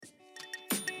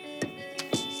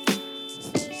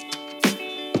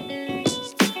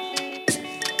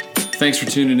Thanks for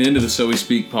tuning in to the So We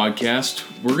Speak podcast.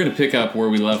 We're going to pick up where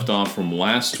we left off from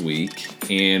last week,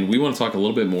 and we want to talk a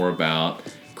little bit more about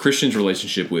Christians'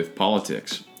 relationship with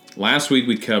politics. Last week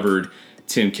we covered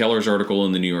Tim Keller's article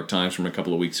in the New York Times from a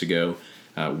couple of weeks ago.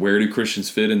 Where do Christians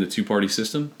fit in the two-party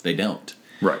system? They don't.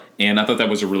 Right. And I thought that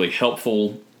was a really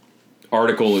helpful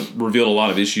article. It revealed a lot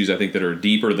of issues, I think, that are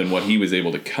deeper than what he was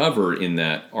able to cover in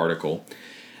that article.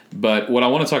 But what I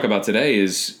want to talk about today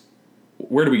is,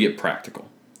 where do we get practical?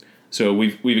 So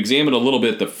we've examined a little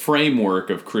bit the framework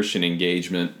of Christian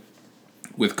engagement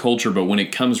with culture, but when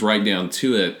it comes right down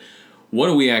to it, what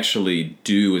do we actually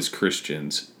do as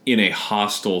Christians in a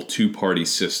hostile two-party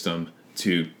system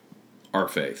to our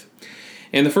faith?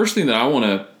 And the first thing that I want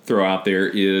to throw out there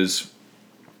is,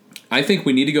 I think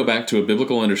we need to go back to a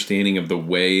biblical understanding of the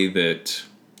way that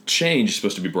change is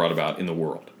supposed to be brought about in the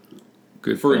world.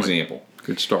 Good. For point. example,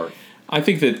 Good start. I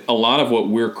think that a lot of what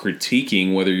we're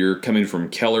critiquing, whether you're coming from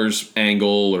Keller's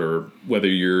angle or whether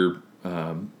you're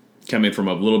coming from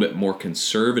a little bit more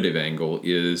conservative angle,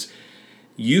 is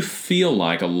you feel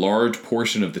like a large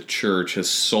portion of the church has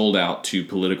sold out to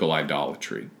political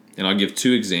idolatry. And I'll give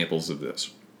two examples of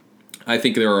this. I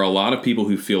think there are a lot of people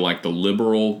who feel like the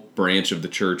liberal branch of the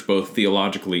church, both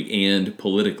theologically and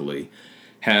politically,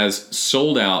 has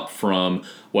sold out from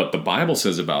what the Bible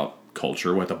says about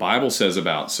culture, what the Bible says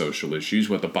about social issues,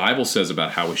 what the Bible says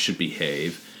about how we should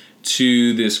behave,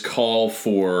 to this call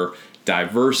for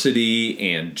diversity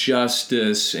and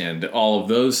justice and all of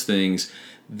those things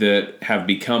that have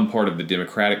become part of the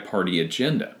Democratic Party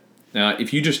agenda. Now,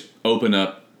 if you just open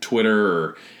up Twitter,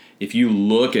 or if you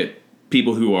look at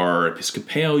people who are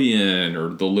Episcopalian or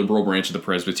the liberal branch of the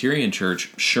Presbyterian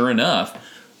Church, sure enough,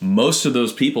 most of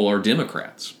those people are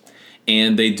Democrats.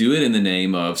 And they do it in the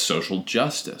name of social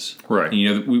justice. Right.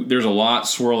 And, there's a lot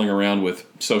swirling around with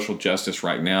social justice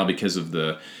right now because of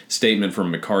the statement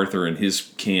from MacArthur and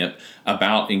his camp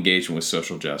about engagement with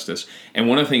social justice. And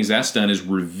one of the things that's done is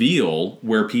reveal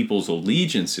where people's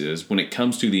allegiance is when it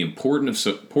comes to the importance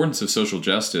of social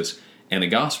justice and the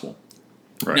gospel.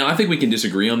 Right. Now, I think we can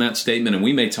disagree on that statement, and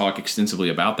we may talk extensively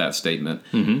about that statement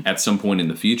at some point in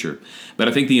the future. But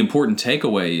I think the important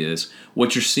takeaway is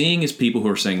what you're seeing is people who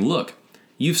are saying, look,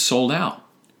 you've sold out.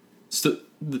 So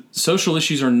the social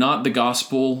issues are not the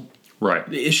gospel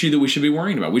the issue that we should be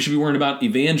worrying about. We should be worrying about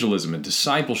evangelism and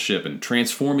discipleship and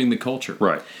transforming the culture.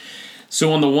 Right.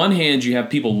 So on the one hand, you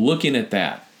have people looking at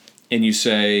that, and you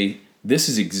say, this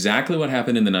is exactly what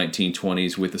happened in the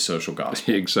 1920s with the social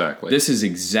gospel. Exactly. This is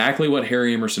exactly what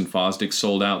Harry Emerson Fosdick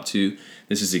sold out to.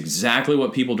 This is exactly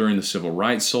what people during the civil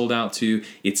rights sold out to.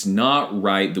 It's not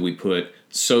right that we put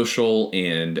social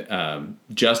and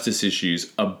justice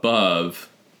issues above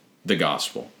the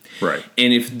gospel. Right.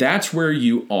 And if that's where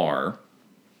you are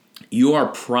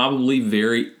probably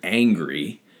very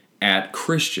angry at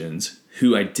Christians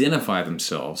who identify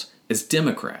themselves as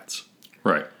Democrats.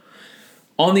 Right.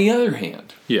 On the other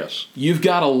hand, yes, you've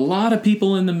got a lot of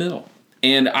people in the middle.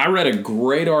 And I read a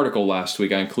great article last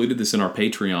week. I included this in our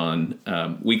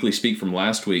Patreon weekly speak from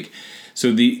last week. So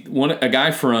a guy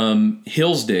from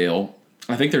Hillsdale,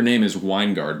 I think their name is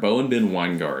Weingard, Bo and Ben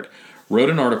Weingard,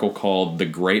 wrote an article called The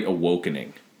Great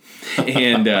Awakening.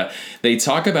 And they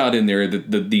talk about in there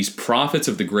that these prophets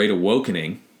of the Great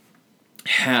Awakening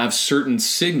have certain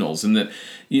signals. And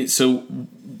so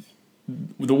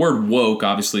the word woke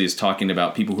obviously is talking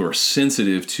about people who are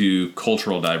sensitive to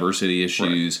cultural diversity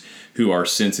issues, who are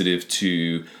sensitive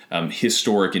to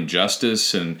historic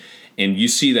injustice, and you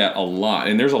see that a lot.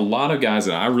 And there's a lot of guys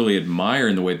that I really admire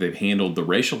in the way they've handled the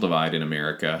racial divide in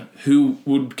America who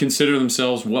would consider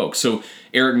themselves woke. So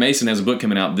Eric Mason has a book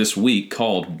coming out this week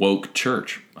called Woke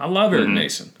Church. I love Eric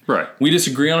Mason. Right. We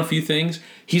disagree on a few things.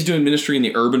 He's doing ministry in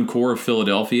the urban core of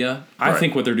Philadelphia. I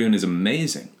think what they're doing is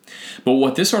amazing. But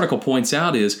what this article points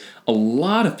out is a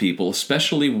lot of people,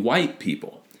 especially white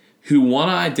people, who want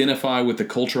to identify with the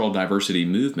cultural diversity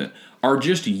movement are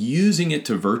just using it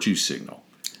to virtue signal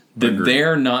that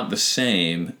they're not the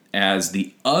same as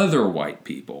the other white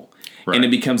people, and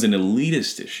it becomes an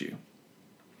elitist issue.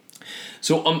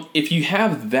 So if you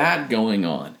have that going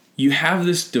on, you have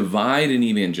this divide in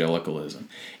evangelicalism.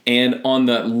 And on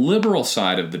the liberal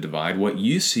side of the divide, what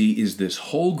you see is this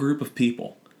whole group of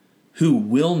people who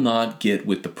will not get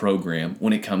with the program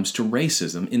when it comes to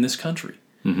racism in this country.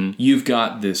 You've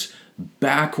got this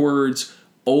backwards,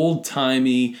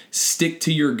 old-timey,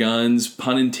 stick-to-your-guns,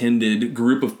 pun intended,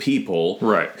 group of people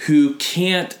who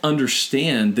can't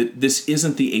understand that this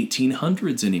isn't the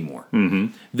 1800s anymore.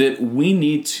 That we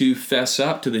need to fess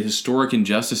up to the historic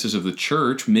injustices of the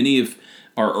church. Many of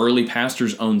our early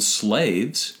pastors owned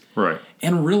slaves.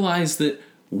 And realize that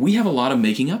we have a lot of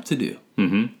making up to do.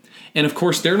 And of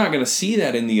course, they're not going to see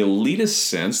that in the elitist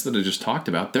sense that I just talked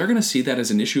about. They're going to see that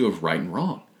as an issue of right and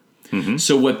wrong. Mm-hmm.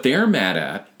 So what they're mad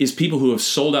at is people who have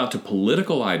sold out to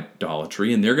political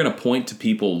idolatry, and they're going to point to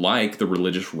people like the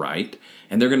religious right,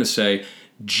 and they're going to say,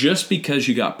 just because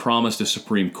you got promised a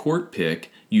Supreme Court pick,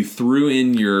 you threw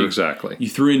in your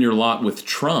lot with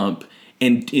Trump,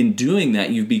 and in doing that,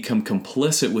 you've become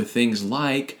complicit with things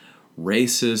like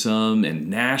racism and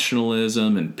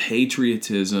nationalism and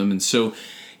patriotism, and so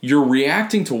you're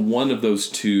reacting to one of those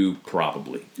two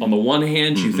probably. On the one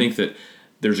hand, you think that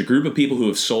there's a group of people who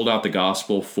have sold out the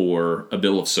gospel for a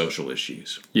bill of social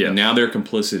issues. Yeah. And now they're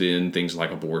complicit in things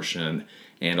like abortion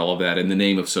and all of that in the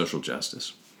name of social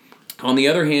justice. On the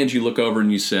other hand, you look over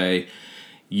and you say,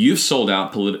 you've sold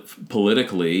out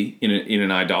politically in an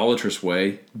idolatrous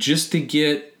way just to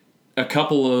get a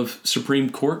couple of Supreme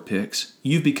Court picks.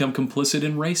 You've become complicit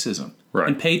in racism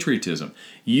and patriotism.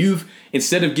 You've,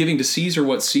 instead of giving to Caesar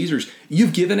what's Caesar's,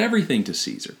 you've given everything to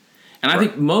Caesar. And I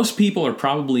think most people are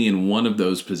probably in one of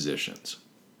those positions.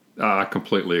 I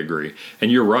completely agree.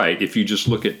 And you're right. If you just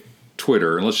look at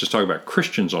Twitter, and let's just talk about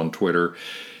Christians on Twitter,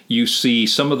 you see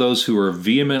some of those who are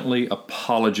vehemently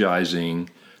apologizing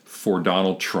for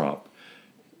Donald Trump,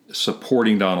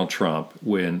 supporting Donald Trump,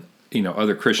 when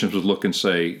other Christians would look and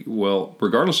say, well,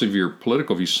 regardless of your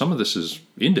political views, some of this is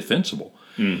indefensible.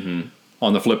 Mm-hmm.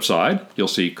 On the flip side, you'll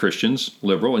see Christians,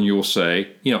 liberal, and you will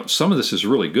say, some of this is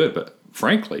really good, but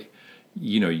frankly,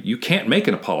 you can't make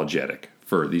an apologetic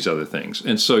for these other things.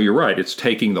 And so you're right, it's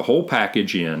taking the whole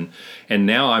package in, and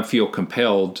now I feel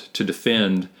compelled to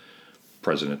defend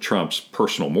President Trump's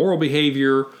personal moral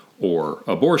behavior or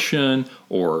abortion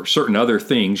or certain other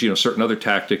things, certain other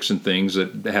tactics and things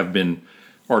that have been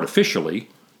artificially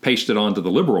pasted onto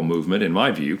the liberal movement, in my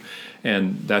view,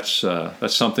 and that's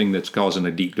something that's causing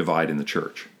a deep divide in the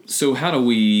church. So how do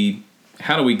we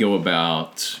go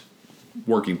about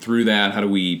working through that? How do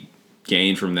we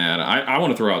gain from that? I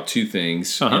want to throw out two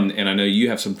things, and I know you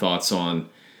have some thoughts on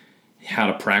how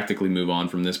to practically move on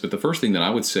from this, but the first thing that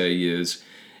I would say is,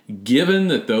 given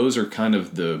that those are kind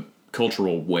of the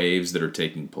cultural waves that are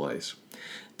taking place,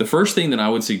 the first thing that I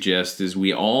would suggest is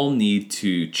we all need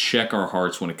to check our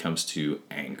hearts when it comes to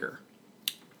anger.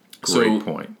 Great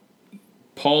point.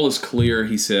 Paul is clear.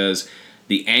 He says,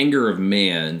 the anger of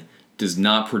man does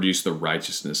not produce the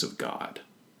righteousness of God.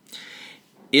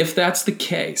 If that's the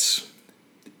case,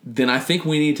 then I think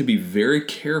we need to be very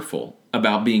careful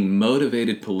about being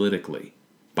motivated politically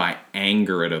by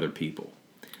anger at other people.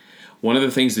 One of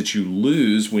the things that you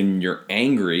lose when you're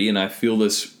angry, and I feel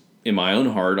this in my own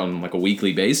heart on like a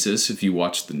weekly basis if you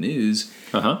watch the news,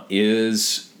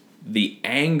 is the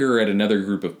anger at another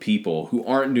group of people who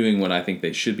aren't doing what I think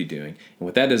they should be doing. And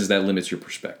what that does is that limits your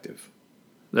perspective.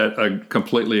 That I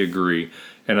completely agree.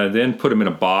 And I then put them in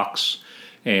a box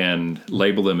and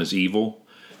label them as evil.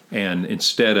 And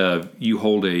instead of you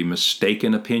hold a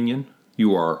mistaken opinion,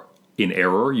 you are in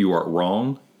error, you are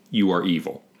wrong, you are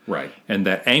evil. Right. And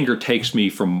that anger takes me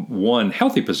from one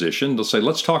healthy position. They'll say,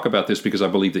 let's talk about this because I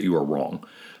believe that you are wrong.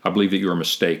 I believe that you are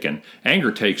mistaken.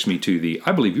 Anger takes me to the,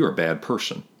 I believe you're a bad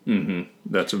person. Mm-hmm.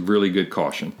 That's a really good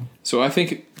caution. So I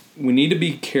think we need to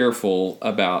be careful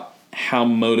about how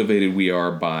motivated we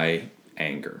are by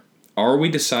anger. Are we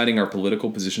deciding our political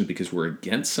position because we're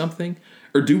against something?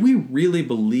 Or do we really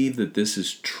believe that this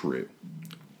is true?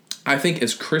 I think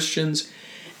as Christians,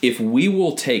 if we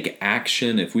will take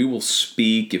action, if we will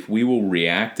speak, if we will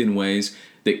react in ways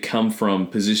that come from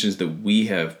positions that we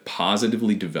have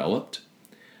positively developed,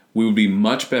 we would be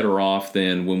much better off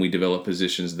than when we develop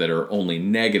positions that are only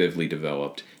negatively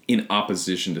developed in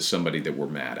opposition to somebody that we're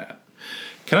mad at.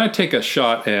 Can I take a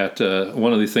shot at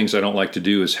one of the things I don't like to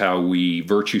do is how we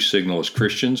virtue signal as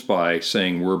Christians by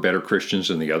saying we're better Christians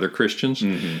than the other Christians.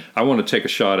 Mm-hmm. I want to take a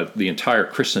shot at the entire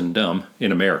Christendom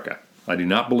in America. I do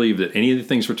not believe that any of the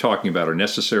things we're talking about are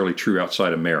necessarily true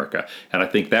outside America, and I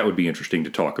think that would be interesting to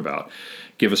talk about.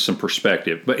 Give us some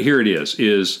perspective. But here it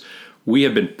is we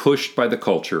have been pushed by the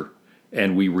culture,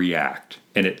 and we react.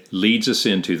 And it leads us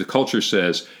into, the culture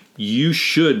says, you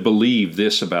should believe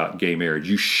this about gay marriage.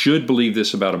 You should believe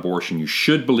this about abortion. You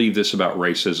should believe this about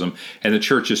racism. And the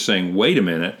church is saying, wait a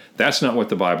minute, that's not what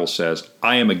the Bible says.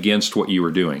 I am against what you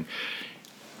are doing.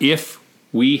 If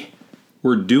we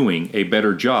were doing a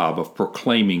better job of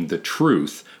proclaiming the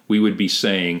truth, we would be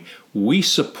saying, we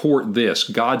support this.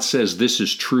 God says this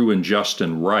is true and just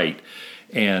and right.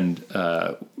 And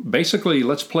basically,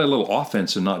 let's play a little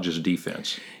offense and not just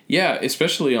defense. Yeah,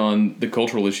 especially on the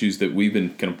cultural issues that we've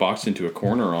been kind of boxed into a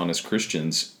corner on as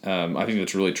Christians. I think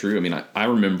that's really true. I mean, I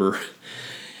remember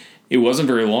It wasn't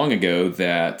very long ago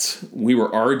that we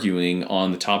were arguing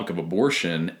on the topic of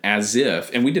abortion as if,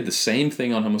 and we did the same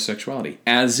thing on homosexuality,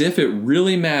 as if it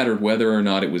really mattered whether or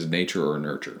not it was nature or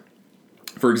nurture.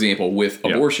 For example, with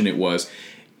abortion, it was,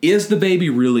 is the baby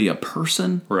really a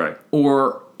person? Right.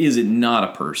 Or is it not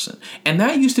a person? And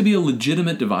that used to be a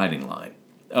legitimate dividing line.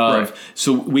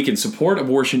 So we can support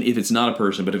abortion if it's not a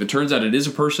person, but if it turns out it is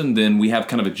a person, then we have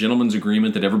kind of a gentleman's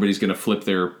agreement that everybody's going to flip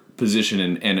their position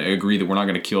and agree that we're not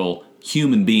going to kill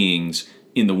human beings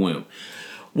in the womb.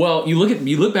 Well, you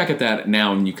look back at that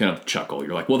now and you kind of chuckle.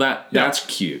 You're like, well, that's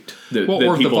cute.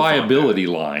 Or the viability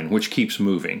line, which keeps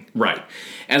moving. Right.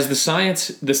 As the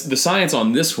science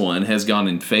on this one has gone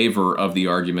in favor of the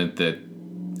argument that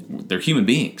they're human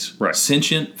beings, right?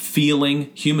 Sentient, feeling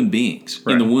human beings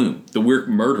in the womb that we're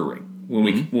murdering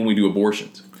when we do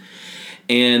abortions.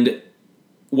 And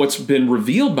what's been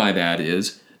revealed by that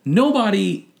is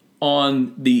nobody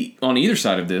on either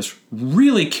side of this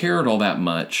really cared all that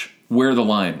much where the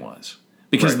line was,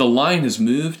 because the line has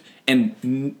moved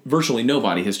and virtually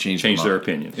nobody has changed their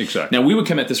opinion. Exactly. Now we would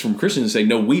come at this from Christians and say,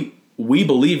 no, we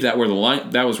believe that was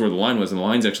where the line was, and the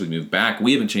line's actually moved back.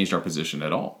 We haven't changed our position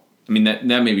at all. I mean, that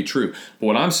may be true. But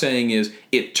what I'm saying is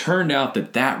it turned out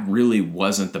that really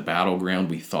wasn't the battleground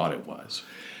we thought it was.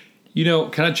 You know,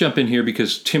 can I jump in here?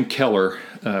 Because Tim Keller,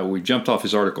 we jumped off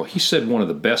his article. He said one of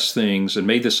the best things and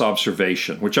made this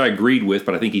observation, which I agreed with,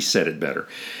 but I think he said it better,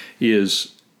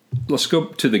 is let's go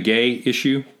to the gay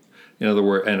issue. In other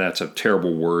words, and that's a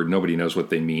terrible word. Nobody knows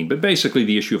what they mean. But basically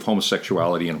the issue of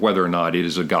homosexuality and whether or not it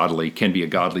is can be a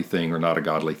godly thing or not a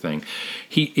godly thing.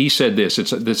 He said this, it's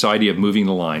this idea of moving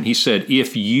the line. He said,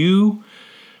 if you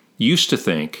used to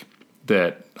think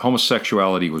that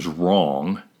homosexuality was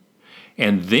wrong,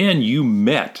 and then you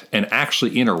met and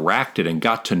actually interacted and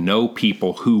got to know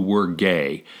people who were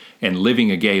gay and living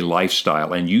a gay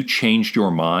lifestyle, and you changed your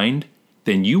mind,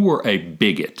 then you were a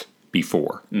bigot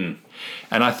before.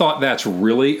 And I thought that's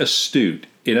really astute.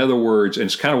 In other words, and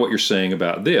it's kind of what you're saying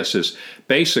about this, is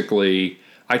basically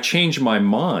I changed my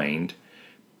mind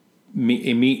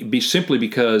simply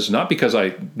because, not because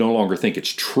I no longer think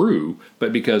it's true,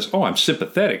 but because, I'm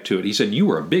sympathetic to it. He said, you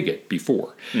were a bigot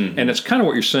before. And it's kind of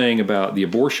what you're saying about the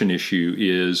abortion issue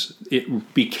is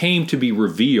it became to be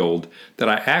revealed that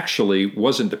I actually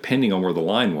wasn't depending on where the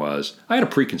line was. I had a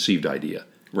preconceived idea.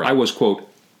 Right. I was, quote,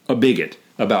 a bigot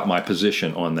about my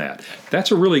position on that.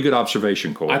 That's a really good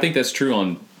observation, Cole. I think that's true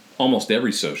on almost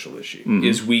every social issue,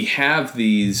 is we have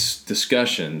these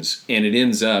discussions, and it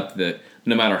ends up that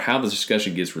no matter how the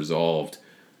discussion gets resolved,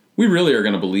 we really are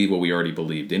going to believe what we already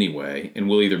believed anyway, and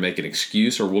we'll either make an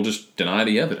excuse or we'll just deny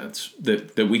the evidence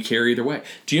that we carry either way.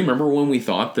 Do you remember when we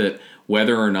thought that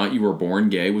whether or not you were born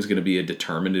gay was going to be a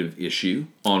determinative issue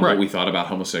on what we thought about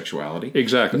homosexuality?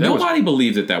 Exactly. Nobody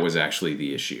believed that was actually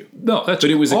the issue. No, but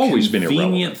it was always a been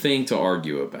convenient thing to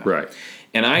argue about. Right.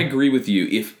 And I agree with you.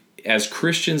 If as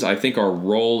Christians, I think our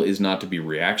role is not to be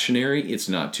reactionary. It's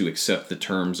not to accept the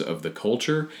terms of the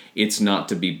culture. It's not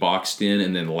to be boxed in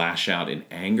and then lash out in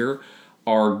anger.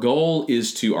 Our goal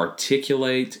is to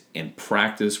articulate and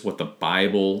practice what the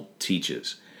Bible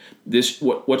teaches.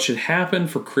 What should happen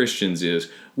for Christians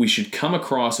is we should come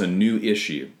across a new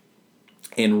issue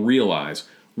and realize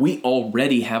we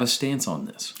already have a stance on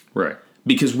this. Right.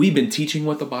 Because we've been teaching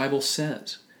what the Bible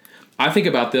says. I think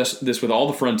about this with all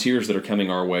the frontiers that are coming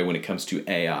our way when it comes to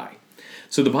AI.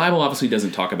 So the Bible obviously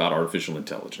doesn't talk about artificial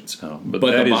intelligence. No, but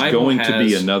that is going to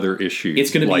be another issue.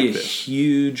 It's going to be a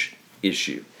huge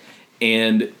issue.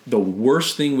 And the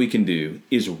worst thing we can do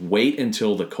is wait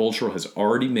until the culture has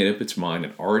already made up its mind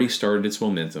and already started its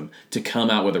momentum to come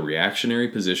out with a reactionary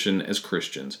position as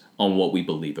Christians on what we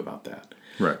believe about that.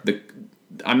 Right.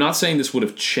 I'm not saying this would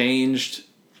have changed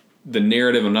the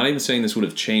narrative. I'm not even saying this would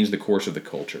have changed the course of the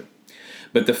culture.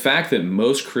 But the fact that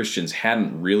most Christians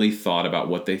hadn't really thought about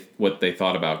what they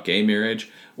thought about gay marriage,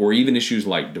 or even issues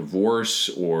like divorce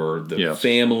or the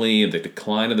family and the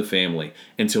decline of the family,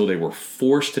 until they were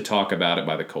forced to talk about it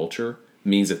by the culture,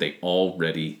 means that they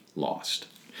already lost.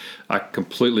 I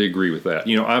completely agree with that.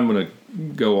 I'm going to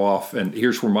go off, and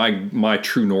here's where my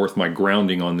true north, my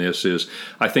grounding on this is.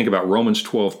 I think about Romans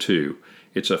 12:2.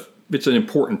 It's an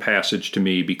important passage to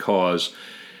me because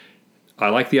I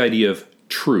like the idea of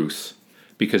truth,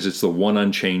 because it's the one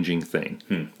unchanging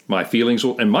thing. My feelings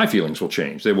will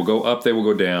change. They will go up, they will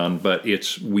go down, but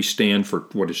we stand for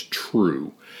what is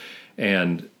true.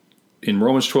 And in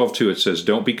Romans 12:2 it says,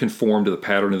 don't be conformed to the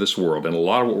pattern of this world. And a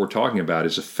lot of what we're talking about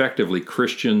is effectively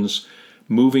Christians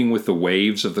moving with the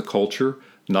waves of the culture,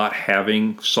 not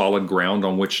having solid ground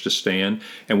on which to stand,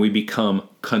 and we become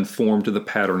conformed to the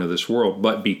pattern of this world,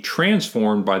 but be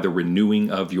transformed by the renewing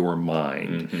of your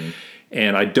mind. Mm-hmm.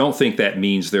 And I don't think that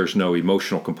means there's no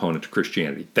emotional component to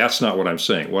Christianity. That's not what I'm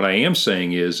saying. What I am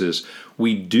saying is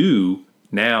we do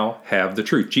now have the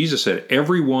truth. Jesus said,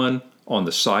 everyone on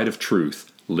the side of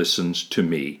truth listens to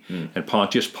me. And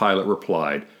Pontius Pilate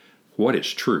replied, what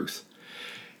is truth?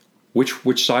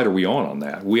 Which side are we on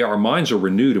that? Our minds are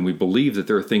renewed and we believe that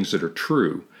there are things that are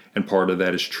true. And part of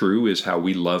that is true is how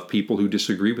we love people who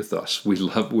disagree with us.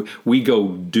 We go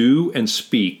do and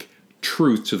speak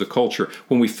truth to the culture.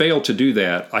 When we fail to do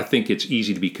that, I think it's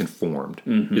easy to be conformed.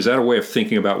 Mm-hmm. Is that a way of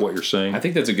thinking about what you're saying? I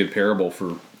think that's a good parable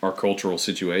for our cultural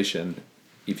situation.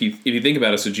 If you think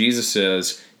about it, so Jesus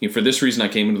says, for this reason I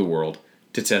came into the world,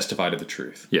 to testify to the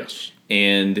truth. Yes.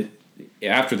 And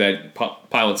after that,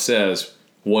 Pilate says,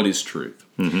 what is truth?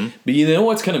 Mm-hmm. But you know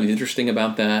what's kind of interesting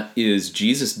about that is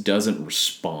Jesus doesn't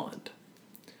respond.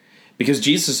 Because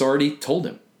Jesus already told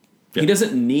him. Yep. He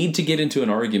doesn't need to get into an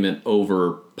argument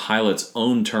over Pilate's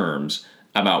own terms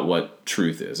about what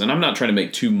truth is. And I'm not trying to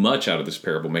make too much out of this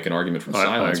parable, make an argument from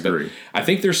silence. I agree. But I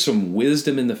think there's some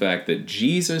wisdom in the fact that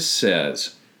Jesus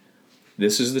says,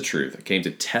 this is the truth. I came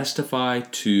to testify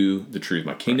to the truth.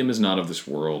 My kingdom is not of this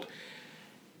world.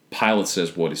 Pilate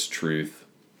says, what is truth?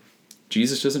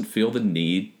 Jesus doesn't feel the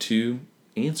need to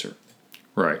answer.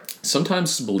 Right.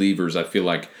 Sometimes as believers, I feel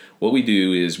like what we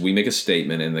do is we make a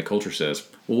statement and the culture says,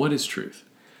 well, what is truth?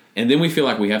 And then we feel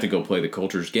like we have to go play the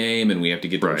culture's game and we have to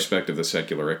get the respect of the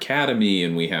secular academy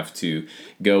and we have to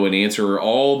go and answer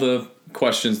all the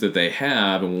questions that they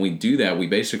have. And when we do that, we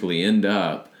basically end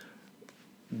up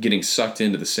getting sucked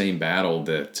into the same battle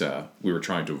that we were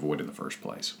trying to avoid in the first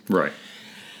place. Right.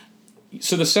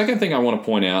 So the second thing I want to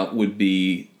point out would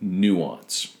be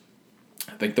nuance.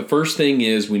 I think the first thing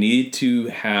is we need to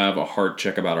have a heart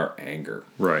check about our anger.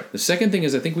 Right. The second thing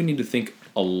is I think we need to think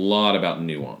a lot about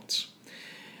nuance.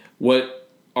 What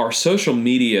our social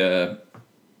media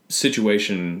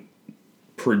situation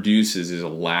produces is a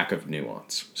lack of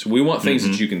nuance. So we want things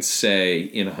that you can say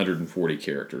in 140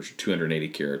 characters, 280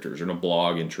 characters, or in a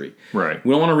blog entry. Right.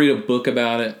 We don't want to read a book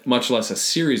about it, much less a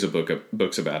series of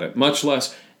books about it, much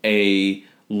less a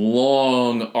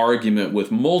long argument with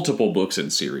multiple books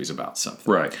and series about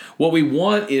something. Right. What we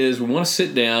want is we want to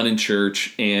sit down in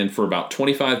church and for about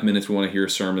 25 minutes we want to hear a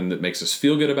sermon that makes us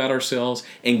feel good about ourselves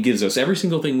and gives us every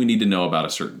single thing we need to know about a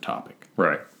certain topic.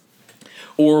 Right.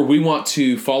 Or we want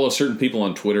to follow certain people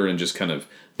on Twitter and just kind of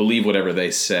believe whatever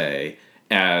they say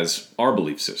as our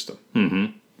belief system.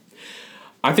 Mm-hmm.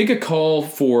 I think a call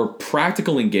for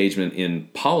practical engagement in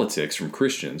politics from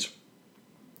Christians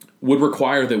would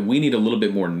require that we need a little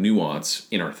bit more nuance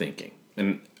in our thinking.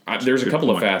 And there's a couple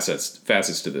of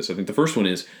facets to this. I think the first one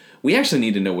is we actually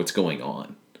need to know what's going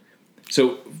on.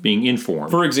 So being informed.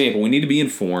 For example, we need to be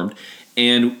informed,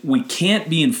 and we can't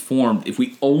be informed if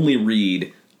we only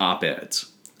read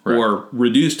op-eds or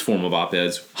reduced form of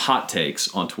op-eds, hot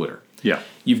takes on Twitter. Yeah.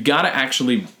 You've got to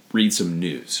actually read some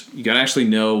news. You got to actually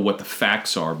know what the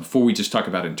facts are before we just talk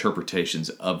about interpretations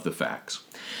of the facts.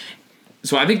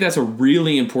 So I think that's a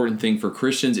really important thing for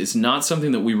Christians. It's not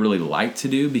something that we really like to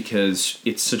do because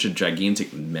it's such a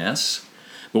gigantic mess,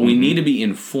 but we need to be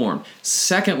informed.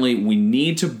 Secondly, we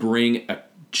need to bring a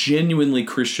genuinely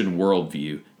Christian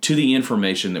worldview to the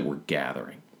information that we're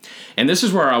gathering. And this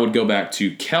is where I would go back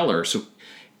to Keller. So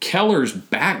Keller's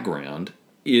background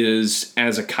is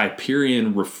as a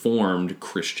Kuyperian Reformed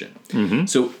Christian. Mm-hmm.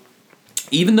 So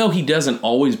even though he doesn't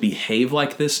always behave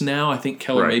like this now, I think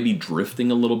Keller may be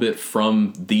drifting a little bit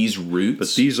from these roots.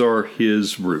 But these are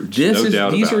his roots, no doubt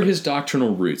about it. These are his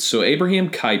doctrinal roots. So Abraham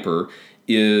Kuyper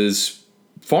is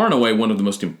far and away one of the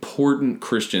most important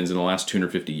Christians in the last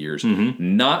 250 years,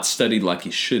 not studied like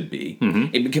he should be.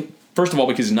 First of all,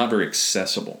 because he's not very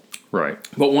accessible. Right.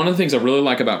 But one of the things I really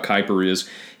like about Kuyper is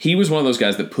he was one of those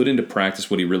guys that put into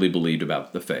practice what he really believed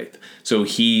about the faith. So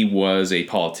he was a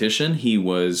politician. He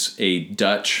was a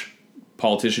Dutch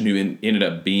politician who ended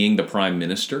up being the prime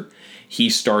minister. He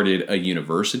started a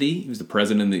university. He was the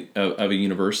president of a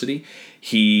university.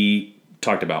 He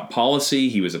talked about policy.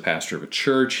 He was a pastor of a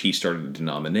church. He started a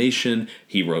denomination.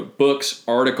 He wrote books,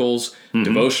 articles,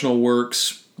 devotional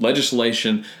works,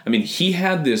 legislation. I mean, he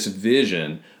had this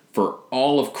vision for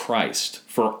all of Christ,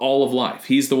 for all of life.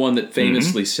 He's the one that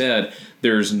famously said,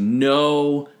 there's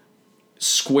no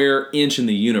square inch in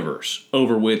the universe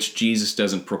over which Jesus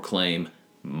doesn't proclaim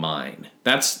mine.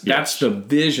 That's the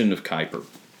vision of Kuyper.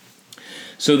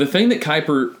 So the thing that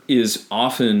Kuyper is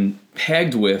often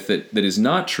pegged with that is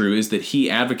not true is that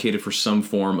he advocated for some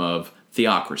form of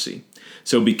theocracy.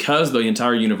 So because the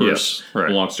entire universe Yes, right.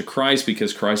 belongs to Christ,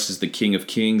 because Christ is the King of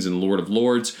Kings and Lord of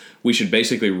Lords, we should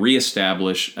basically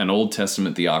reestablish an Old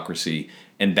Testament theocracy,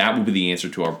 and that will be the answer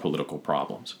to our political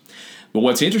problems. But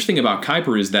what's interesting about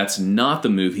Kuyper is that's not the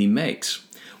move he makes.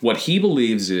 What he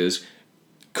believes is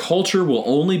culture will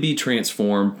only be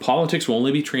transformed, politics will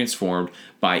only be transformed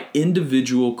by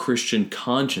individual Christian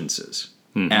consciences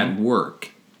at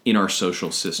work in our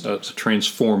social system. It's a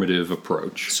transformative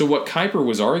approach. So what Kuyper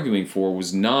was arguing for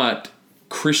was not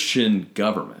Christian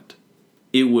government.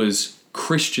 It was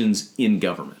Christians in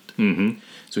government.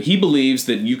 So he believes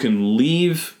that you can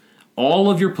leave all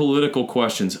of your political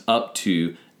questions up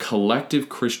to collective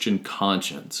Christian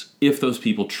conscience if those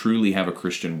people truly have a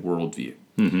Christian worldview.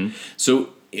 So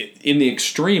in the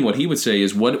extreme, what he would say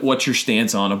is, what's your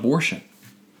stance on abortion?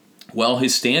 Well,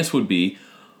 his stance would be,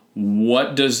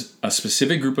 what does a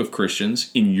specific group of Christians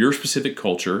in your specific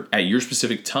culture at your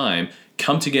specific time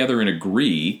come together and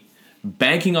agree,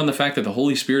 banking on the fact that the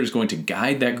Holy Spirit is going to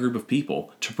guide that group of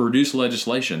people to produce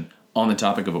legislation on the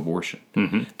topic of abortion?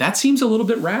 That seems a little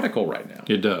bit radical right now.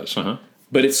 It does,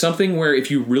 But it's something where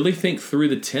if you really think through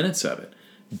the tenets of it,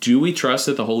 do we trust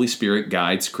that the Holy Spirit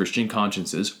guides Christian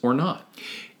consciences or not?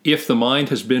 If the mind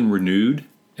has been renewed,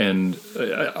 and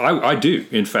I do,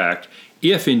 in fact,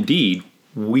 if indeed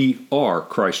we are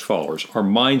Christ followers, our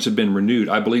minds have been renewed,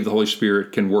 I believe the Holy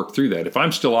Spirit can work through that. If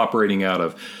I'm still operating out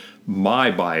of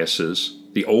my biases,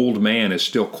 the old man is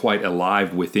still quite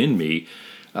alive within me,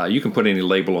 you can put any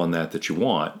label on that you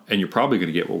want, and you're probably going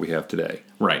to get what we have today.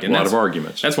 Right. A lot of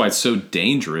arguments. That's why it's so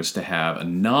dangerous to have a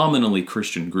nominally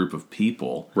Christian group of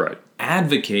people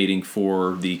advocating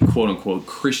for the quote-unquote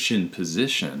Christian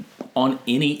position on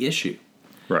any issue.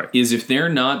 Right. Is if they're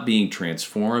not being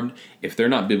transformed, if they're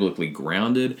not biblically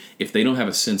grounded, if they don't have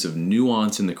a sense of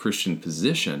nuance in the Christian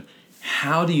position,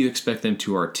 how do you expect them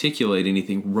to articulate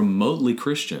anything remotely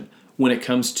Christian when it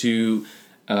comes to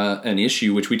an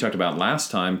issue, which we talked about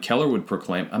last time, Keller would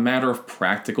proclaim a matter of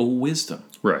practical wisdom?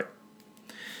 Right.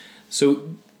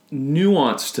 So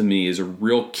nuance to me is a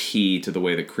real key to the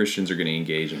way that Christians are going to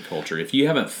engage in culture. If you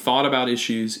haven't thought about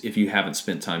issues, if you haven't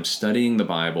spent time studying the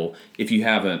Bible, if you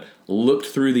haven't looked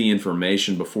through the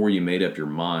information before you made up your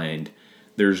mind,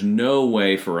 there's no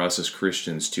way for us as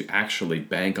Christians to actually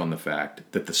bank on the fact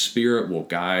that the Spirit will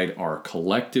guide our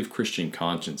collective Christian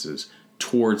consciences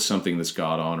towards something that's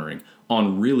God-honoring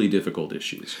on really difficult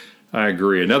issues. I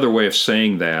agree. Another way of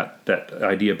saying that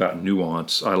idea about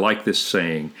nuance, I like this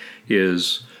saying,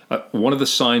 is one of the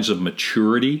signs of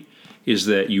maturity is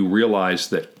that you realize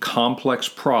that complex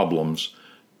problems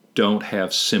don't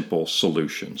have simple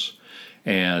solutions.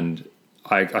 And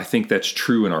I think that's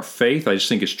true in our faith. I just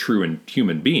think it's true in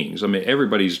human beings. I mean,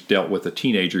 everybody's dealt with a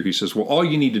teenager who says, well, all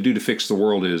you need to do to fix the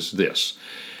world is this.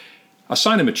 A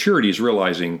sign of maturity is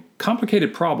realizing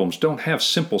complicated problems don't have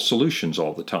simple solutions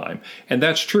all the time. And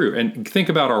that's true. And think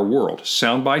about our world.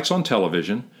 Sound bites on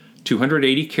television,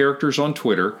 280 characters on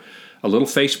Twitter, a little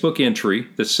Facebook entry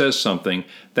that says something.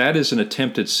 That is an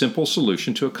attempted simple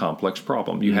solution to a complex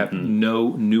problem. You have no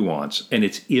nuance, and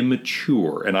it's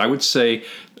immature. And I would say,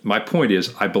 my point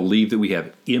is, I believe that we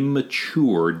have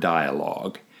immature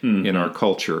dialogue in our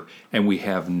culture, and we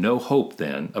have no hope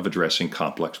then of addressing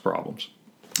complex problems.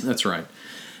 That's right.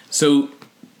 So,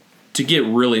 to get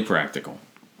really practical,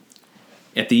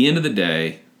 at the end of the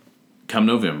day, come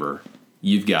November,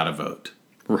 you've got to vote.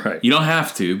 Right. You don't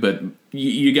have to, but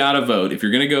you got to vote. If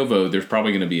you're going to go vote, there's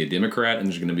probably going to be a Democrat and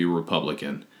there's going to be a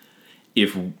Republican.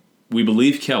 If we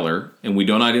believe Keller and we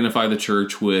don't identify the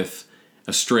church with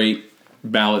a straight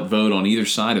ballot vote on either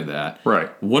side of that, right,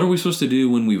 what are we supposed to do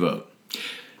when we vote?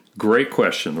 Great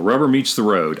question. The rubber meets the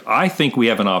road. I think we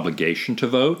have an obligation to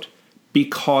vote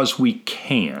because we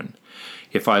can.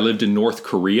 If I lived in North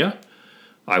Korea,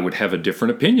 I would have a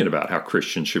different opinion about how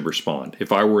Christians should respond.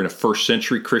 If I were in a first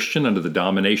century Christian under the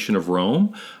domination of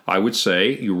Rome, I would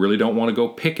say you really don't want to go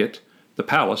picket the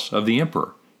palace of the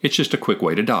emperor. It's just a quick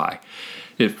way to die.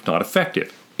 It's not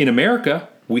effective. In America,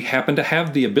 we happen to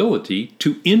have the ability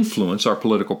to influence our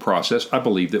political process. I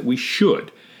believe that we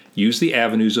should use the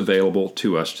avenues available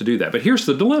to us to do that. But here's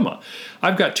the dilemma.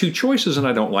 I've got two choices and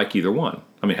I don't like either one.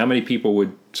 I mean, how many people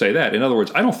would say that? In other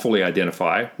words, I don't fully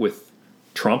identify with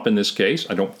Trump in this case.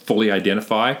 I don't fully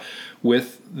identify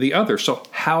with the other. So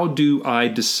how do I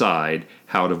decide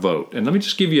how to vote? And let me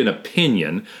just give you an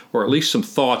opinion, or at least some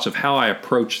thoughts of how I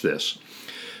approach this.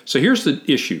 So here's the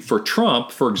issue. For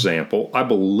Trump, for example, I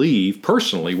believe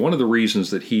personally one of the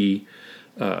reasons that he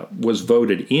was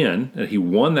voted in, and he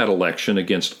won that election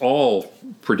against all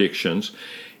predictions,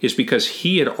 is because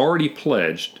he had already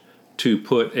pledged to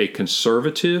put a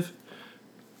conservative,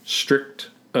 strict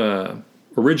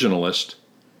originalist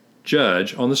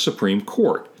judge on the Supreme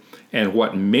Court. And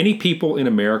what many people in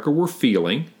America were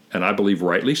feeling, and I believe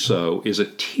rightly so, is a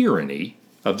tyranny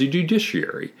of the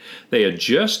judiciary. They had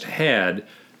just had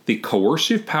the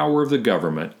coercive power of the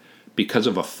government, because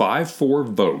of a 5-4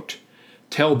 vote,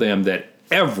 tell them that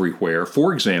everywhere,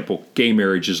 for example, gay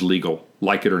marriage is legal,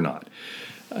 like it or not.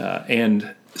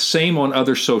 And same on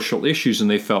other social issues, and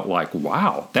they felt like,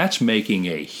 wow, that's making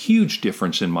a huge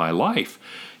difference in my life.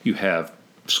 You have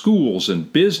schools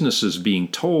and businesses being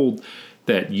told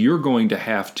that you're going to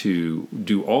have to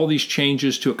do all these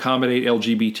changes to accommodate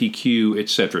LGBTQ,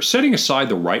 etc. Setting aside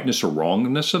the rightness or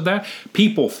wrongness of that,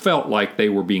 people felt like they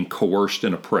were being coerced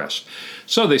and oppressed.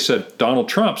 So they said, Donald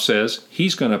Trump says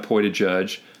he's going to appoint a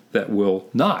judge that will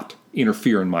not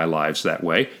interfere in my lives that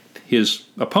way. His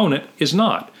opponent is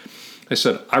not. I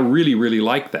said, I really, really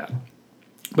like that.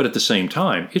 But at the same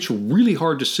time, it's really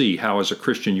hard to see how, as a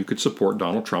Christian, you could support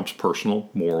Donald Trump's personal,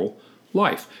 moral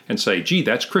life and say, gee,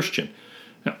 that's Christian.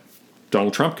 Now,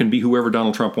 Donald Trump can be whoever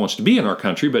Donald Trump wants to be in our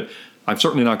country, but I'm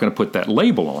certainly not going to put that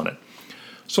label on it.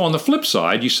 So on the flip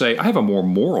side, you say, I have a more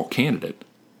moral candidate,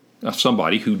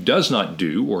 somebody who does not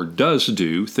do or does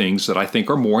do things that I think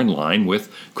are more in line with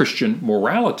Christian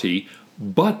morality,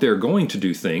 but they're going to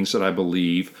do things that I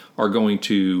believe are going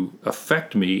to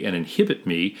affect me and inhibit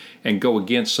me and go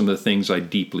against some of the things I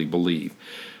deeply believe.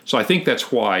 So I think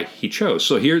that's why he chose.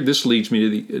 So here, this leads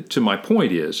me to my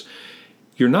point is,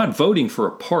 you're not voting for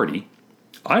a party.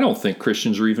 I don't think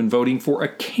Christians are even voting for a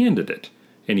candidate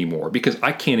anymore, because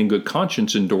I can't in good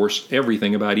conscience endorse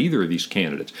everything about either of these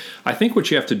candidates. I think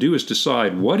what you have to do is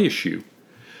decide what issue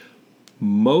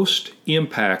most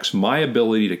impacts my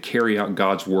ability to carry out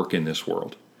God's work in this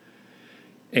world.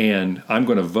 And I'm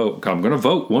going to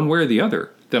vote one way or the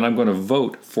other. Then I'm going to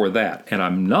vote for that. And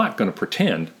I'm not going to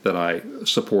pretend that I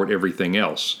support everything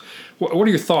else. What are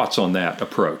your thoughts on that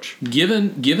approach?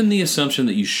 Given the assumption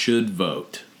that you should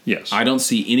vote, yes, I don't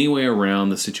see any way around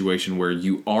the situation where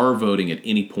you are voting at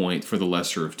any point for the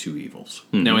lesser of two evils.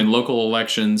 Mm-hmm. Now, in local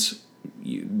elections,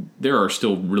 there are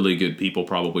still really good people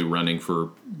probably running for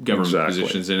government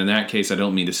positions. And in that case, I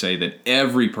don't mean to say that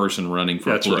every person running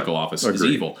for a political office is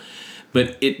evil.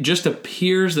 But it just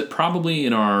appears that probably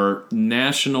in our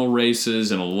national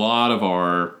races and a lot of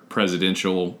our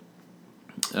presidential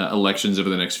elections over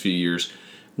the next few years,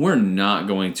 we're not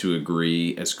going to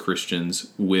agree as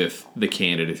Christians with the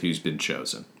candidate who's been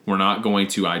chosen. We're not going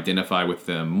to identify with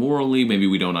them morally. Maybe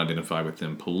we don't identify with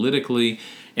them politically.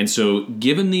 And so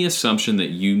given the assumption that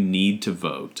you need to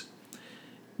vote,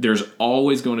 there's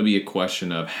always going to be a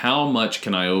question of how much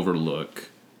can I overlook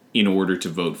in order to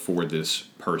vote for this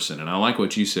person. And I like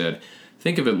what you said.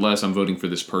 Think of it less, I'm voting for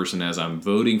this person, as I'm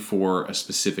voting for a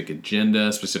specific agenda,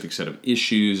 a specific set of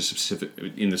issues, a specific,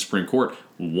 in the Supreme Court,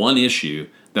 one issue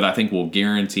that I think will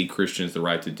guarantee Christians the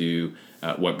right to do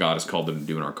what God has called them to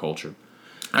do in our culture.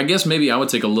 I guess maybe I would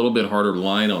take a little bit harder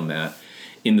line on that,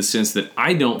 in the sense that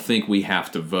I don't think we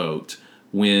have to vote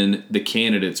when the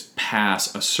candidates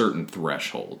pass a certain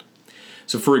threshold.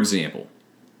 So, for example,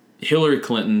 Hillary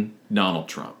Clinton, Donald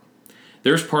Trump.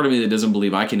 There's part of me that doesn't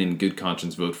believe I can in good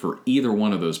conscience vote for either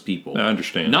one of those people. I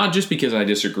understand. Not just because I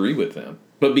disagree with them,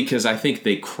 but because I think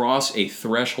they cross a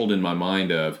threshold in my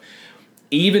mind of,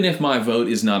 even if my vote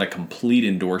is not a complete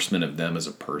endorsement of them as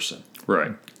a person,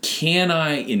 right? Can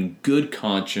I in good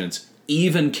conscience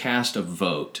even cast a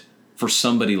vote for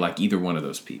somebody like either one of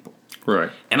those people?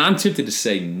 Right. And I'm tempted to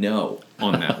say no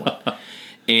on that one.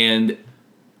 And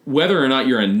whether or not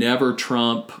you're a never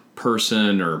Trump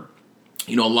person, or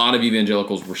a lot of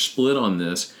evangelicals were split on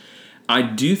this, I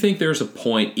do think there's a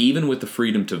point, even with the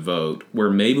freedom to vote, where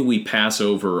maybe we pass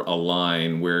over a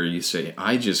line where you say,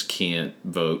 I just can't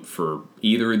vote for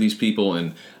either of these people,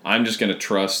 and I'm just going to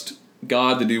trust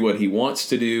God to do what he wants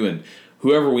to do, and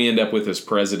whoever we end up with as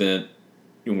president,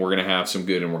 and we're going to have some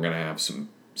good and we're going to have some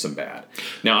bad.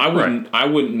 Now, I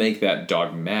wouldn't make that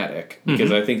dogmatic,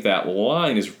 because I think that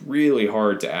line is really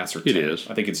hard to ascertain. It is.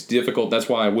 I think it's difficult. That's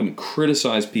why I wouldn't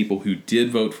criticize people who did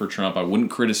vote for Trump. I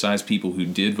wouldn't criticize people who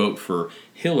did vote for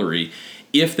Hillary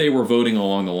if they were voting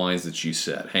along the lines that you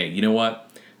said. Hey, you know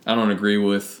what? I don't agree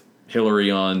with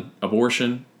Hillary on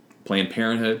abortion, Planned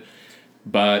Parenthood,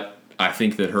 but I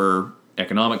think that her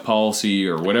economic policy,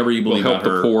 or whatever you believe about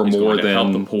her, poor is more going to than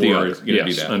help the poor. The other. Is going to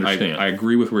do that. Understand. I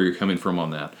agree with where you're coming from on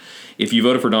that. If you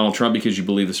voted for Donald Trump because you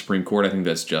believe the Supreme Court, I think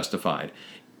that's justified.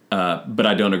 But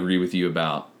I don't agree with you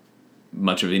about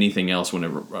much of anything else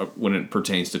when it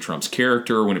pertains to Trump's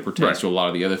character, when it pertains to a lot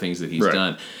of the other things that he's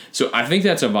done. So I think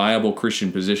that's a viable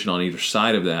Christian position on either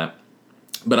side of that.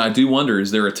 But I do wonder,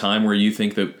 is there a time where you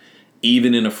think that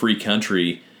even in a free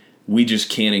country, we just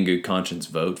can't in good conscience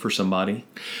vote for somebody?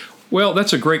 Well,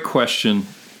 that's a great question.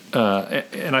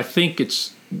 And I think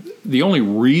it's the only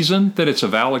reason that it's a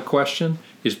valid question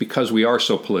is because we are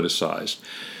so politicized.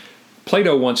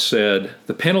 Plato once said,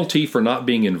 the penalty for not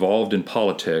being involved in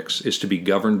politics is to be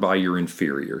governed by your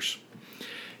inferiors.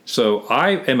 So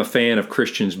I am a fan of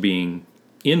Christians being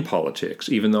in politics,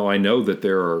 even though I know that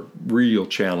there are real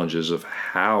challenges of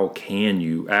how can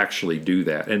you actually do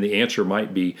that. And the answer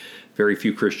might be very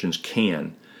few Christians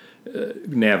can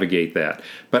navigate that.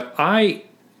 But I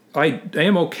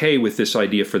am okay with this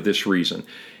idea for this reason.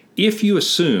 If you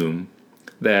assume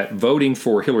that voting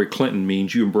for Hillary Clinton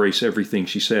means you embrace everything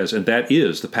she says, and that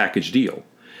is the package deal.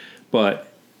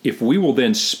 But if we will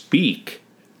then speak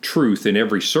truth in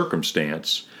every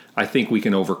circumstance, I think we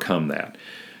can overcome that.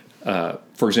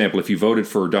 For example, if you voted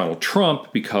for Donald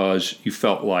Trump because you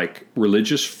felt like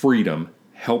religious freedom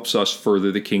helps us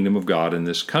further the kingdom of God in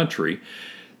this country,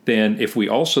 then if we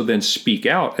also then speak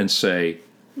out and say,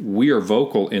 we are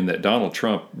vocal in that Donald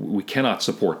Trump, we cannot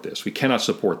support this, we cannot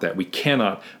support that, we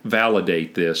cannot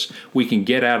validate this, we can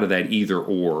get out of that either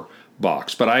or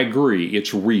box. But I agree,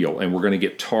 it's real, and we're going to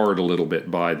get tarred a little bit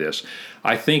by this.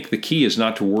 I think the key is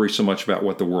not to worry so much about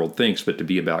what the world thinks, but to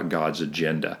be about God's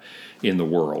agenda in the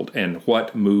world and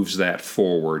what moves that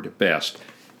forward best.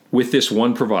 With this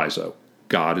one proviso,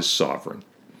 God is sovereign.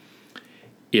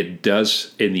 It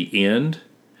does, in the end,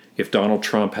 if Donald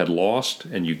Trump had lost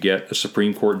and you get a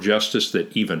Supreme Court justice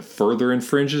that even further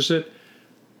infringes it,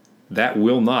 that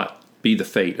will not be the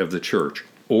fate of the church.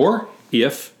 Or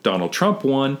if Donald Trump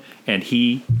won and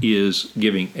he is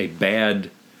giving a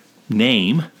bad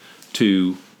name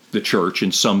to the church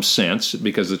in some sense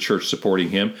because the church supporting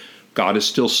him, God is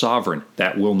still sovereign.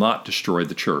 That will not destroy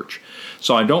the church.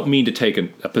 So I don't mean to take a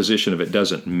position of it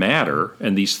doesn't matter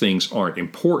and these things aren't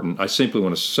important. I simply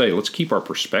want to say, let's keep our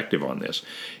perspective on this.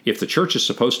 If the church is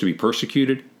supposed to be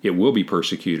persecuted, it will be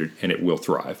persecuted and it will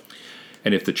thrive.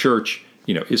 And if the church,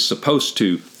 is supposed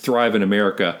to thrive in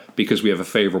America because we have a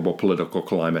favorable political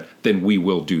climate, then we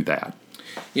will do that.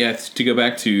 Yeah, to go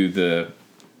back to the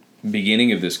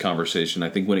beginning of this conversation, I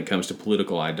think when it comes to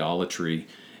political idolatry,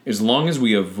 as long as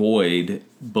we avoid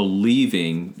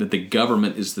believing that the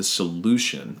government is the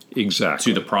solution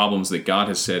exactly to the problems that God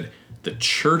has said the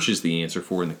church is the answer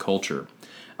for in the culture,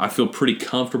 I feel pretty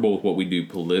comfortable with what we do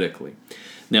politically.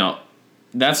 Now,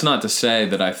 that's not to say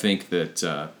that I think that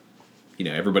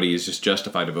everybody is just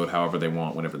justified to vote however they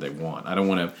want, whenever they want. I don't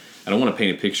want to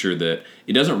paint a picture that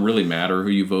it doesn't really matter who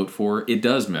you vote for. It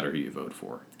does matter who you vote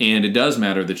for, and it does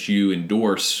matter that you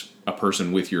endorse a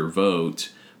person with your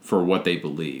vote for what they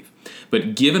believe.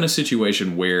 But given a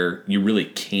situation where you really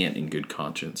can't in good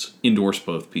conscience endorse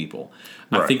both people,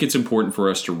 right, I think it's important for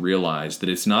us to realize that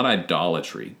it's not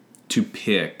idolatry to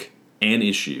pick an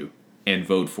issue and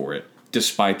vote for it,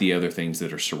 despite the other things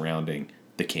that are surrounding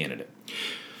the candidate.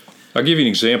 I'll give you an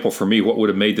example for me, what would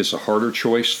have made this a harder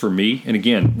choice for me. And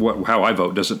again, how I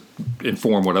vote doesn't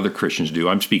inform what other Christians do.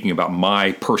 I'm speaking about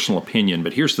my personal opinion,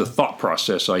 but here's the thought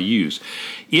process I use.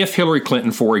 If Hillary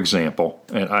Clinton, for example,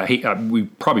 and we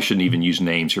probably shouldn't even use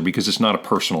names here because it's not a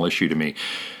personal issue to me.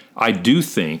 I do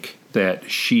think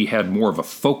that she had more of a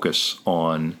focus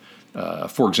on,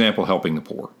 for example, helping the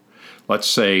poor. Let's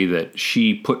say that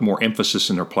she put more emphasis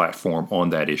in her platform on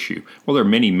that issue. Well, there are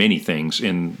many, many things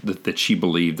that she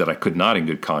believed that I could not in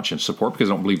good conscience support because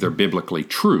I don't believe they're biblically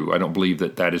true. I don't believe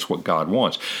that that is what God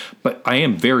wants. But I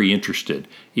am very interested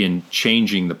in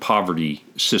changing the poverty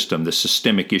system, the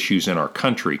systemic issues in our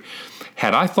country.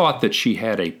 Had I thought that she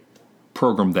had a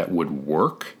program that would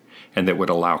work and that would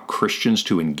allow Christians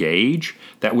to engage,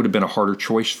 that would have been a harder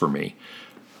choice for me.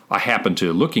 I happen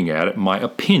to, looking at it, my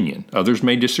opinion, others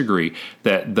may disagree,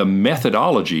 that the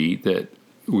methodology that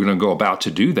we're going to go about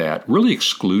to do that really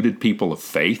excluded people of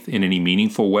faith in any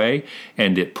meaningful way,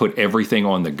 and it put everything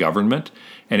on the government,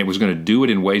 and it was going to do it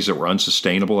in ways that were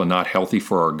unsustainable and not healthy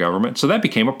for our government. So that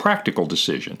became a practical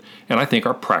decision, and I think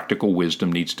our practical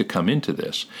wisdom needs to come into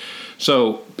this.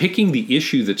 So picking the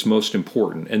issue that's most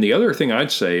important, and the other thing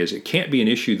I'd say is it can't be an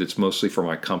issue that's mostly for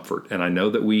my comfort, and I know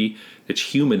that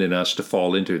it's human in us to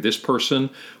fall into this person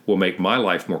will make my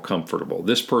life more comfortable.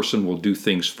 This person will do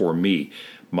things for me.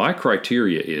 My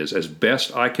criteria is, as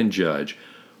best I can judge,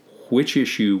 which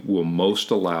issue will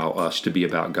most allow us to be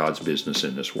about God's business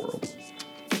in this world,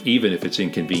 even if it's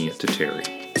inconvenient to tarry.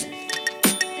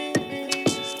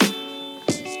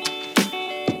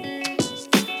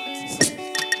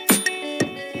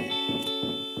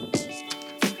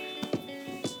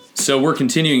 So we're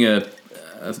continuing a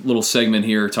little segment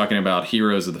here talking about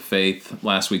heroes of the faith.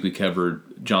 Last week we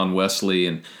covered John Wesley,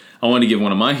 and I wanted to give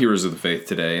one of my heroes of the faith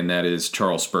today, and that is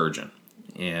Charles Spurgeon.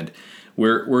 And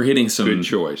we're hitting some Good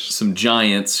choice. some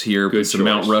giants here, Good some choice.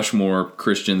 Mount Rushmore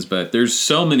Christians, but there's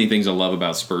so many things I love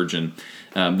about Spurgeon.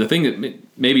 The thing that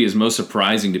maybe is most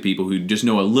surprising to people who just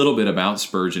know a little bit about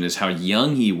Spurgeon is how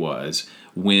young he was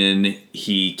when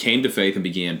he came to faith and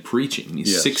began preaching.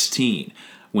 He's 16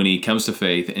 when he comes to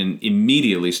faith and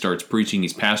immediately starts preaching.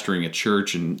 He's pastoring a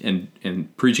church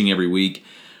and preaching every week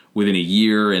within a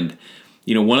year. And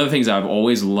one of the things I've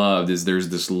always loved is there's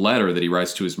this letter that he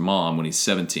writes to his mom when he's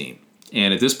 17.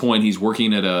 And at this point, he's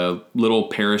working at a little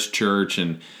parish church,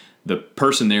 and the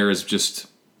person there is just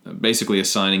basically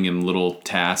assigning him little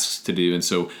tasks to do. And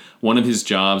so one of his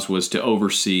jobs was to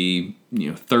oversee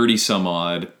 30 some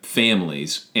odd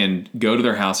families and go to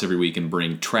their house every week and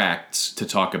bring tracts to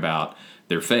talk about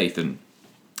their faith. And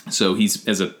so he's,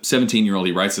 as a 17-year-old,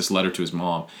 he writes this letter to his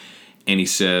mom, and he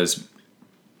says,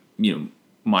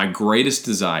 my greatest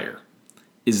desire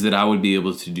is that I would be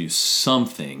able to do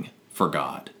something for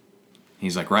God.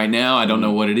 He's like, right now, I don't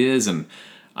know what it is, and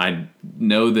I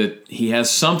know that he has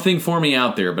something for me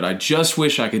out there, but I just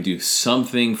wish I could do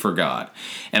something for God.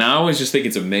 And I always just think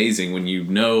it's amazing when you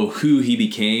know who he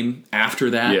became after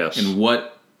that and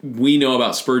what we know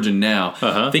about Spurgeon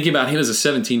now. Thinking about him as a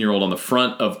 17-year-old on the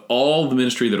front of all the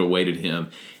ministry that awaited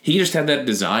him, he just had that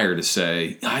desire to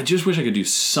say, I just wish I could do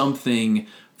something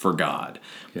for God.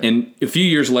 Yeah. And a few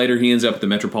years later, he ends up at the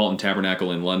Metropolitan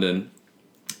Tabernacle in London,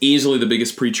 easily the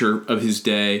biggest preacher of his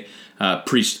day,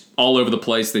 preached all over the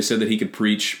place. They said that he could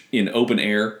preach in open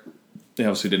air. They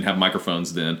obviously didn't have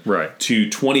microphones then. Right. To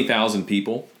 20,000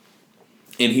 people.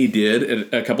 And he did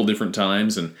at a couple different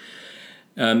times. And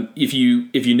if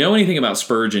you know anything about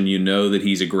Spurgeon, you know that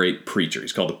he's a great preacher.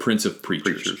 He's called the Prince of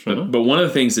Preachers. But one of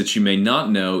the things that you may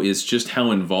not know is just how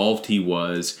involved he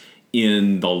was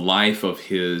in the life of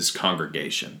his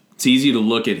congregation. It's easy to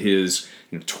look at his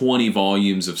 20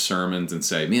 volumes of sermons and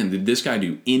say, man, did this guy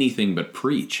do anything but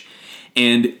preach?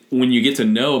 And when you get to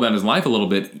know about his life a little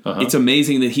bit, it's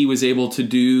amazing that he was able to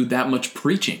do that much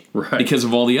preaching because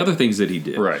of all the other things that he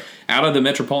did. Right. Out of the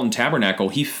Metropolitan Tabernacle,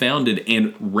 he founded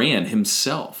and ran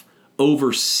himself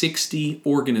over 60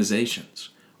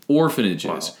 organizations,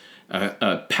 orphanages,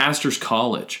 pastor's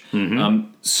college,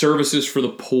 services for the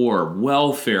poor,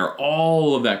 welfare,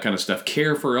 all of that kind of stuff,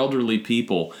 care for elderly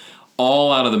people,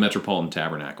 all out of the Metropolitan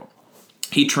Tabernacle.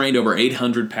 He trained over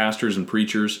 800 pastors and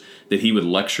preachers that he would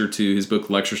lecture to. His book,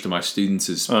 Lectures to My Students,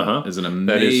 is an amazing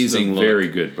that is a look very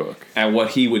good book at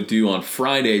what he would do on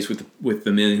Fridays with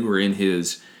the men who were in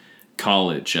his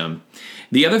college.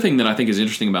 The other thing that I think is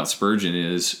interesting about Spurgeon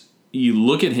is you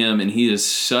look at him and he is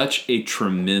such a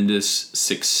tremendous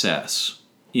success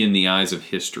in the eyes of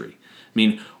history. I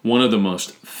mean, one of the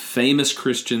most famous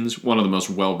Christians, one of the most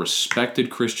well-respected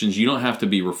Christians. You don't have to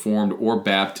be Reformed or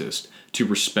Baptist to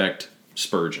respect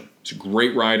Spurgeon. He's a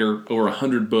great writer, over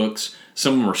 100 books.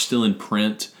 Some of them are still in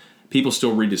print. People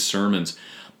still read his sermons.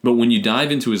 But when you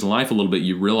dive into his life a little bit,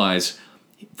 you realize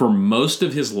for most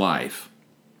of his life,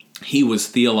 he was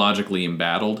theologically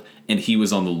embattled and he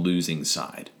was on the losing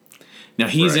side. Now,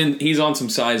 he's on some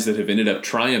sides that have ended up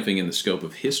triumphing in the scope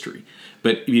of history.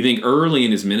 But if you think early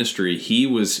in his ministry, he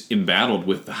was embattled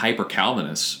with the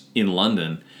hyper-Calvinists in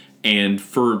London, and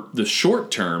for the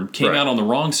short term, came out on the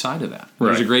wrong side of that.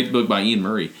 There's a great book by Ian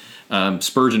Murray,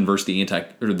 Spurgeon versus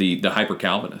the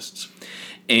hyper-Calvinists.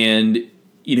 And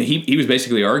he was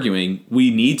basically arguing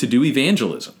we need to do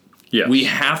evangelism. Yes. We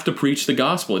have to preach the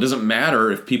gospel. It doesn't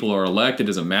matter if people are elect. It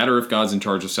doesn't matter if God's in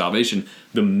charge of salvation.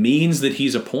 The means that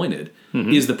he's appointed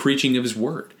is the preaching of his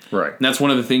word. Right. And that's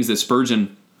one of the things that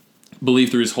Spurgeon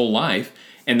believed through his whole life.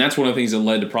 And that's one of the things that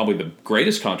led to probably the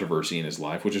greatest controversy in his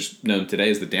life, which is known today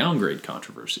as the downgrade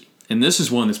controversy. And this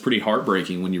is one that's pretty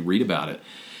heartbreaking when you read about it.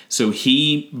 So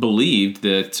he believed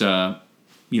that,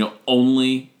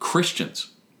 only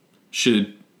Christians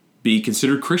should be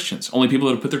considered Christians. Only people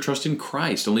that have put their trust in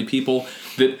Christ. Only people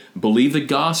that believe the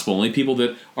gospel. Only people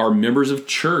that are members of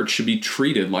church should be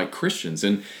treated like Christians.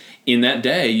 And in that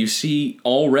day, you see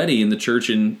already in the church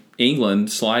in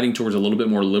England sliding towards a little bit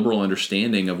more liberal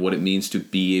understanding of what it means to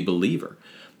be a believer.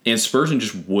 And Spurgeon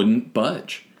just wouldn't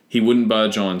budge. He wouldn't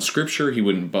budge on Scripture. He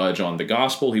wouldn't budge on the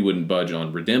gospel. He wouldn't budge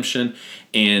on redemption.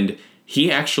 And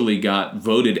he actually got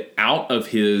voted out of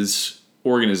his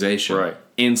organization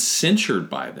and censured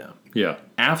by them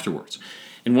afterwards.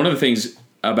 And one of the things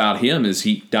about him is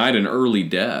he died an early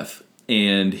death,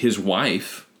 and his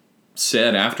wife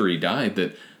said after he died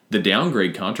that the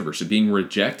downgrade controversy, being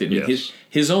rejected,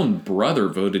 his own brother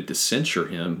voted to censure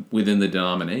him within the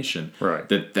denomination,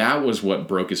 that was what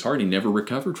broke his heart. He never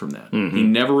recovered from that. He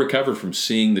never recovered from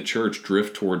seeing the church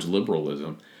drift towards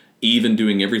liberalism, even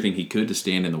doing everything he could to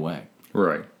stand in the way.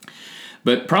 Right.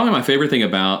 But probably my favorite thing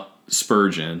about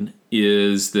Spurgeon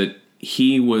is that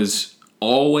he was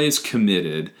always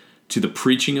committed to the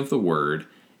preaching of the word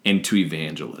and to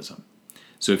evangelism.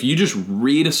 So if you just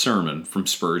read a sermon from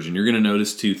Spurgeon, you're going to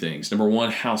notice two things. Number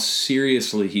one, how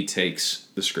seriously he takes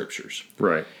the scriptures.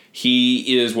 Right.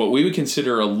 He is what we would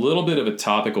consider a little bit of a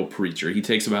topical preacher. He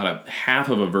takes about a half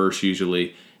of a verse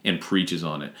usually and preaches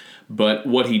on it. But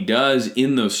what he does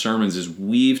in those sermons is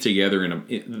weave together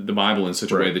in the Bible in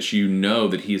such a way that you know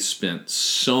that he has spent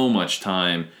so much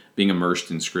time being immersed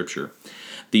in Scripture.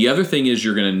 The other thing is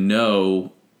you're going to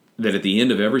know that at the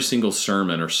end of every single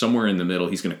sermon or somewhere in the middle,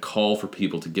 he's going to call for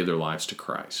people to give their lives to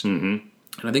Christ. Mm-hmm.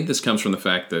 And I think this comes from the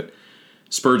fact that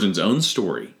Spurgeon's own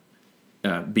story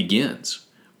begins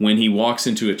when he walks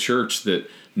into a church that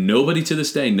nobody to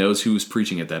this day knows who was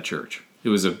preaching at that church. It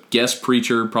was a guest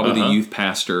preacher, probably the youth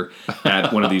pastor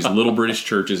at one of these little British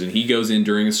churches, and he goes in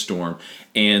during a storm,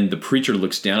 and the preacher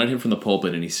looks down at him from the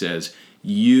pulpit and he says,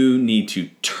 "You need to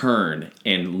turn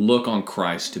and look on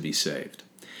Christ to be saved."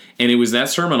 And it was that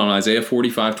sermon on Isaiah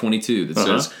 45:22 that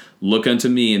says, "Look unto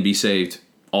me and be saved,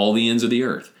 all the ends of the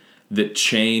earth," that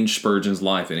changed Spurgeon's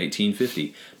life in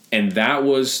 1850. And that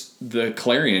was the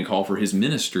clarion call for his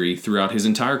ministry throughout his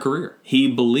entire career. He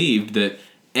believed that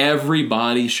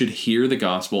everybody should hear the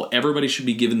gospel. Everybody should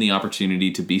be given the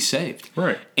opportunity to be saved.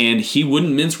 Right. And he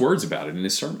wouldn't mince words about it in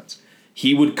his sermons.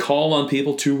 He would call on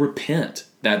people to repent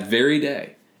that very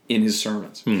day in his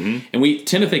sermons. Mm-hmm. And we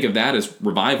tend to think of that as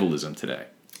revivalism today.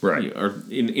 Right. Or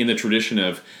in the tradition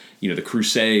of, the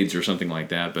Crusades or something like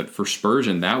that. But for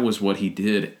Spurgeon, that was what he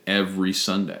did every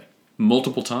Sunday,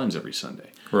 multiple times every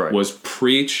Sunday. Right. Was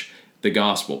preach the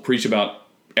gospel, preach about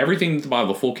everything in the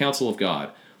Bible, the full counsel of God,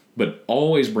 but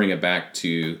always bring it back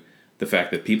to the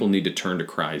fact that people need to turn to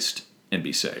Christ and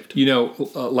be saved.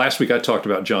 Last week I talked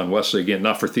about John Wesley, again,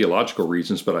 not for theological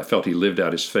reasons, but I felt he lived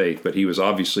out his faith. But he was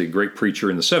obviously a great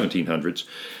preacher in the 1700s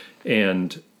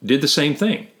and did the same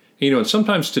thing. And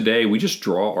sometimes today we just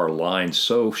draw our lines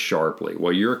so sharply.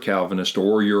 Well, you're a Calvinist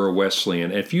or you're a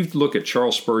Wesleyan. And if you look at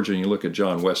Charles Spurgeon, you look at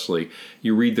John Wesley,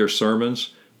 you read their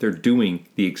sermons, they're doing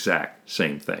the exact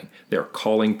same thing. They're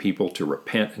calling people to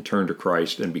repent and turn to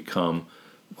Christ and become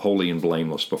holy and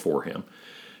blameless before Him.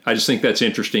 I just think that's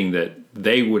interesting that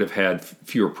they would have had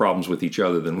fewer problems with each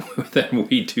other than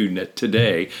we do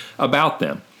today about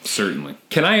them. Certainly.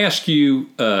 Can I ask you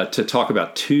to talk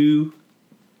about two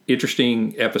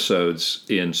interesting episodes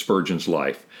in Spurgeon's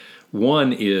life?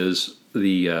 One is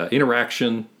the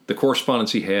interaction, the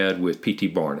correspondence he had with P.T.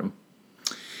 Barnum.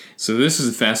 So this is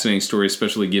a fascinating story,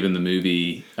 especially given the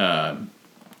movie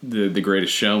The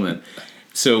Greatest Showman.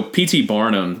 So P.T.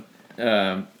 Barnum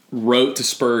wrote to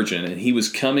Spurgeon, and he was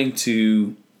coming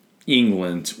to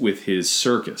England with his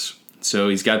circus. So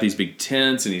he's got these big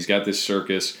tents, and he's got this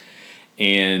circus,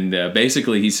 and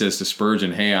basically he says to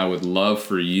Spurgeon, "Hey, I would love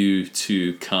for you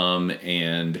to come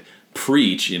and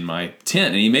preach in my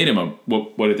tent." And he made him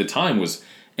what at the time was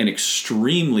an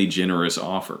extremely generous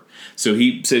offer. So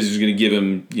he says he's going to give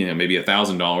him, maybe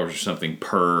 $1,000 or something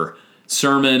per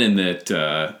sermon, and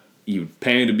that he would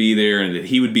pay him to be there, and that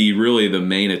he would be really the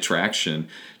main attraction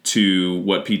to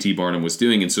what P.T. Barnum was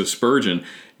doing. And so Spurgeon,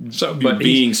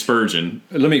 being Spurgeon...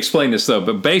 Let me explain this, though.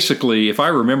 But basically, if I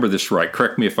remember this right,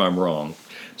 correct me if I'm wrong.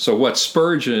 So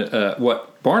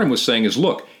what Barnum was saying is,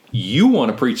 look, you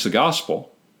want to preach the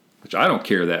gospel, which I don't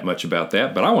care that much about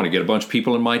that, but I want to get a bunch of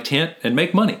people in my tent and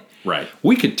make money. Right.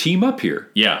 We could team up here.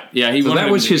 Yeah. He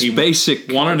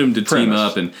wanted him to team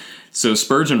up, and so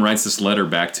Spurgeon writes this letter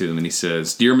back to him, and he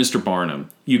says, "Dear Mr. Barnum,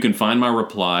 you can find my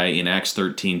reply in Acts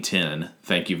 13:10.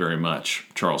 Thank you very much,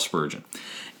 Charles Spurgeon."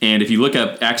 And if you look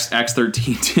up Acts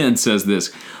 13:10 says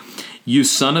this: "You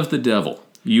son of the devil,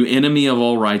 you enemy of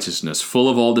all righteousness, full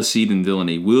of all deceit and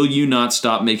villainy, will you not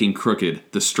stop making crooked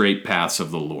the straight paths of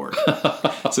the Lord?"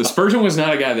 So Spurgeon was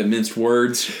not a guy that minced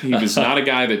words. He was not a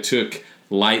guy that took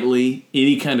lightly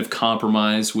any kind of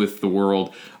compromise with the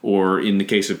world, or in the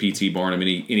case of P.T. Barnum,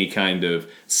 any kind of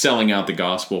selling out the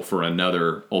gospel for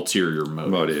another ulterior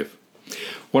motive.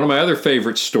 One of my other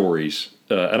favorite stories,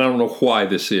 and I don't know why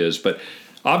this is, but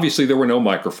obviously there were no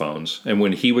microphones, and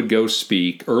when he would go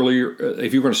speak earlier,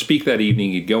 if you were going to speak that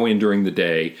evening, he'd go in during the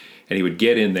day, and he would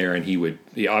get in there, and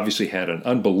he obviously had an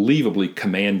unbelievably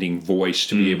commanding voice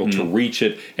to be able to reach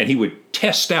it, and he would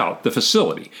test out the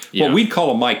facility. Yeah. What we'd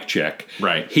call a mic check.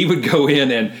 Right. He would go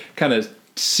in and kind of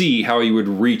see how he would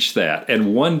reach that.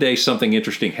 And one day something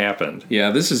interesting happened.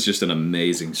 Yeah, this is just an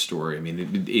amazing story. I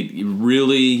mean, it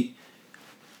really...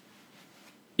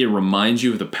 It reminds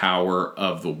you of the power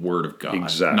of the Word of God,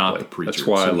 exactly. Not the preacher. That's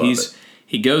why I love it.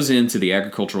 He goes into the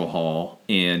agricultural hall,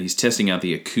 and he's testing out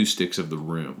the acoustics of the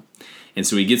room. And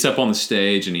so he gets up on the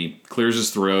stage and he clears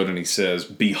his throat and he says,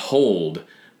 "Behold,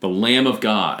 the Lamb of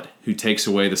God who takes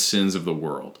away the sins of the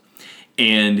world."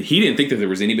 And he didn't think that there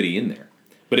was anybody in there.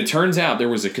 But it turns out there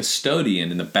was a custodian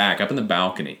in the back, up in the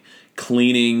balcony,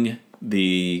 cleaning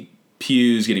the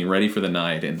pews, getting ready for the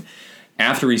night. And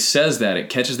after he says that, it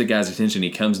catches the guy's attention. He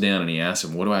comes down and he asks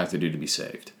him, "What do I have to do to be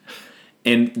saved?"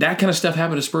 And that kind of stuff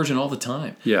happened to Spurgeon all the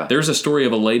time. Yeah. There's a story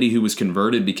of a lady who was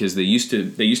converted because they used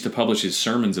to publish his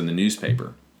sermons in the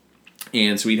newspaper.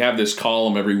 And so he'd have this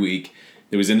column every week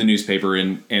that was in the newspaper.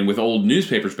 And with old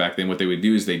newspapers back then, what they would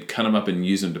do is they'd cut them up and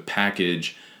use them to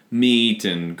package meat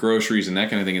and groceries and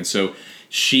that kind of thing. And so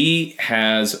she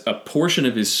has a portion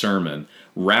of his sermon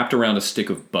wrapped around a stick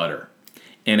of butter.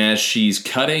 And as she's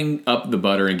cutting up the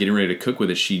butter and getting ready to cook with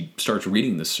it, she starts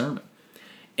reading the sermon.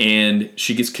 And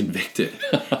she gets convicted.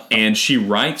 And she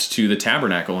writes to the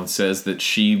Tabernacle and says that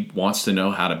she wants to know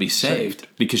how to be saved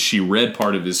because she read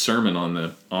part of his sermon on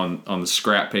the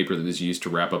scrap paper that was used to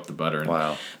wrap up the butter. And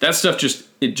wow. That stuff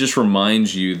just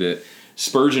reminds you that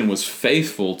Spurgeon was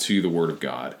faithful to the Word of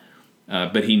God,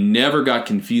 but he never got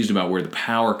confused about where the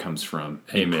power comes from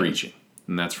in preaching,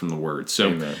 and that's from the Word. So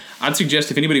Amen. I'd suggest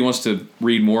if anybody wants to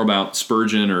read more about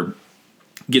Spurgeon or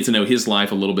get to know his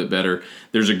life a little bit better,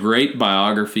 there's a great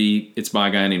biography. It's by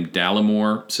a guy named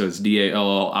Dallimore, so it's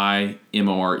Dallimore,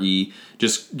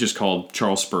 just called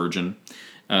Charles Spurgeon.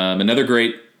 Another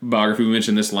great biography, we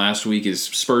mentioned this last week, is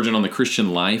Spurgeon on the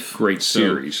Christian Life. Great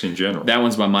series in general. That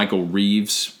one's by Michael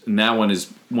Reeves, and that one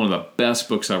is one of the best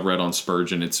books I've read on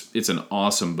Spurgeon. It's an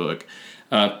awesome book.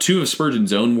 Two of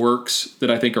Spurgeon's own works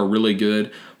that I think are really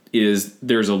good is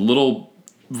there's a little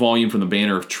volume from the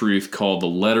Banner of Truth called The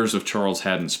Letters of Charles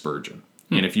Haddon Spurgeon.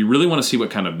 And if you really want to see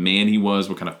what kind of man he was,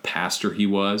 what kind of pastor he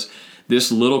was,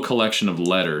 this little collection of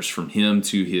letters from him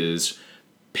to his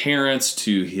parents,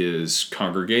 to his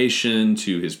congregation,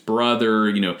 to his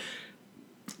brother,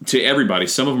 to everybody.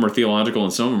 Some of them are theological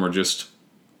and some of them are just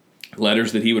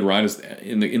letters that he would write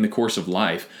in the course of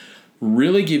life,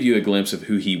 really give you a glimpse of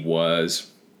who he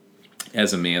was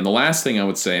as a man. The last thing I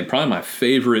would say, and probably my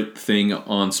favorite thing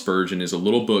on Spurgeon, is a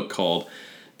little book called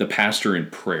The Pastor in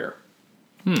Prayer.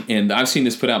 And I've seen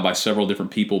this put out by several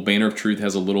different people. Banner of Truth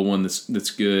has a little one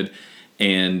that's good,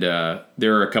 and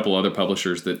there are a couple other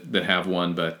publishers that have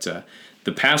one. But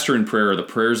The Pastor in Prayer, or The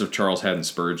Prayers of Charles Haddon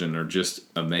Spurgeon, are just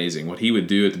amazing. What he would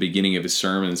do at the beginning of his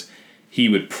sermons, he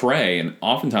would pray, and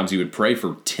oftentimes he would pray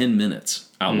for 10 minutes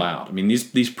out loud. I mean,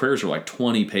 these prayers are like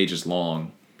 20 pages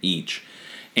long each.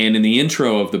 And in the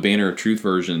intro of the Banner of Truth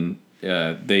version,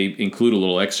 they include a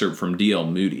little excerpt from D.L.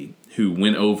 Moody, who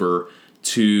went over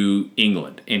to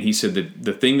England. And he said that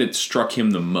the thing that struck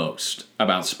him the most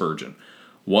about Spurgeon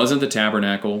wasn't the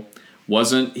tabernacle,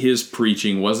 wasn't his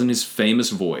preaching, wasn't his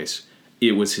famous voice.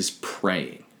 It was his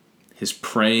praying. His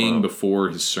praying before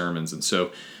his sermons. And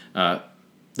so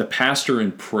The Pastor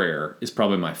in Prayer is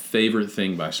probably my favorite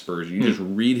thing by Spurgeon. You just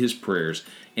read his prayers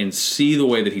and see the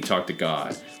way that he talked to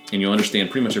God, and you'll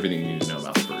understand pretty much everything you need to know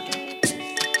about Spurgeon.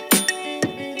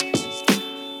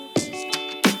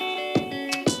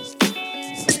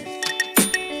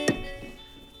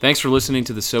 Thanks for listening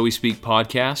to the So We Speak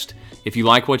podcast. If you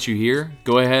like what you hear,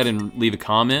 go ahead and leave a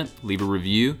comment, leave a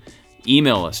review,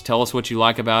 email us, tell us what you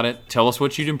like about it, tell us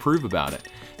what you'd improve about it.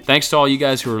 Thanks to all you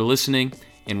guys who are listening,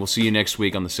 and we'll see you next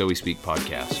week on the So We Speak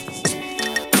podcast.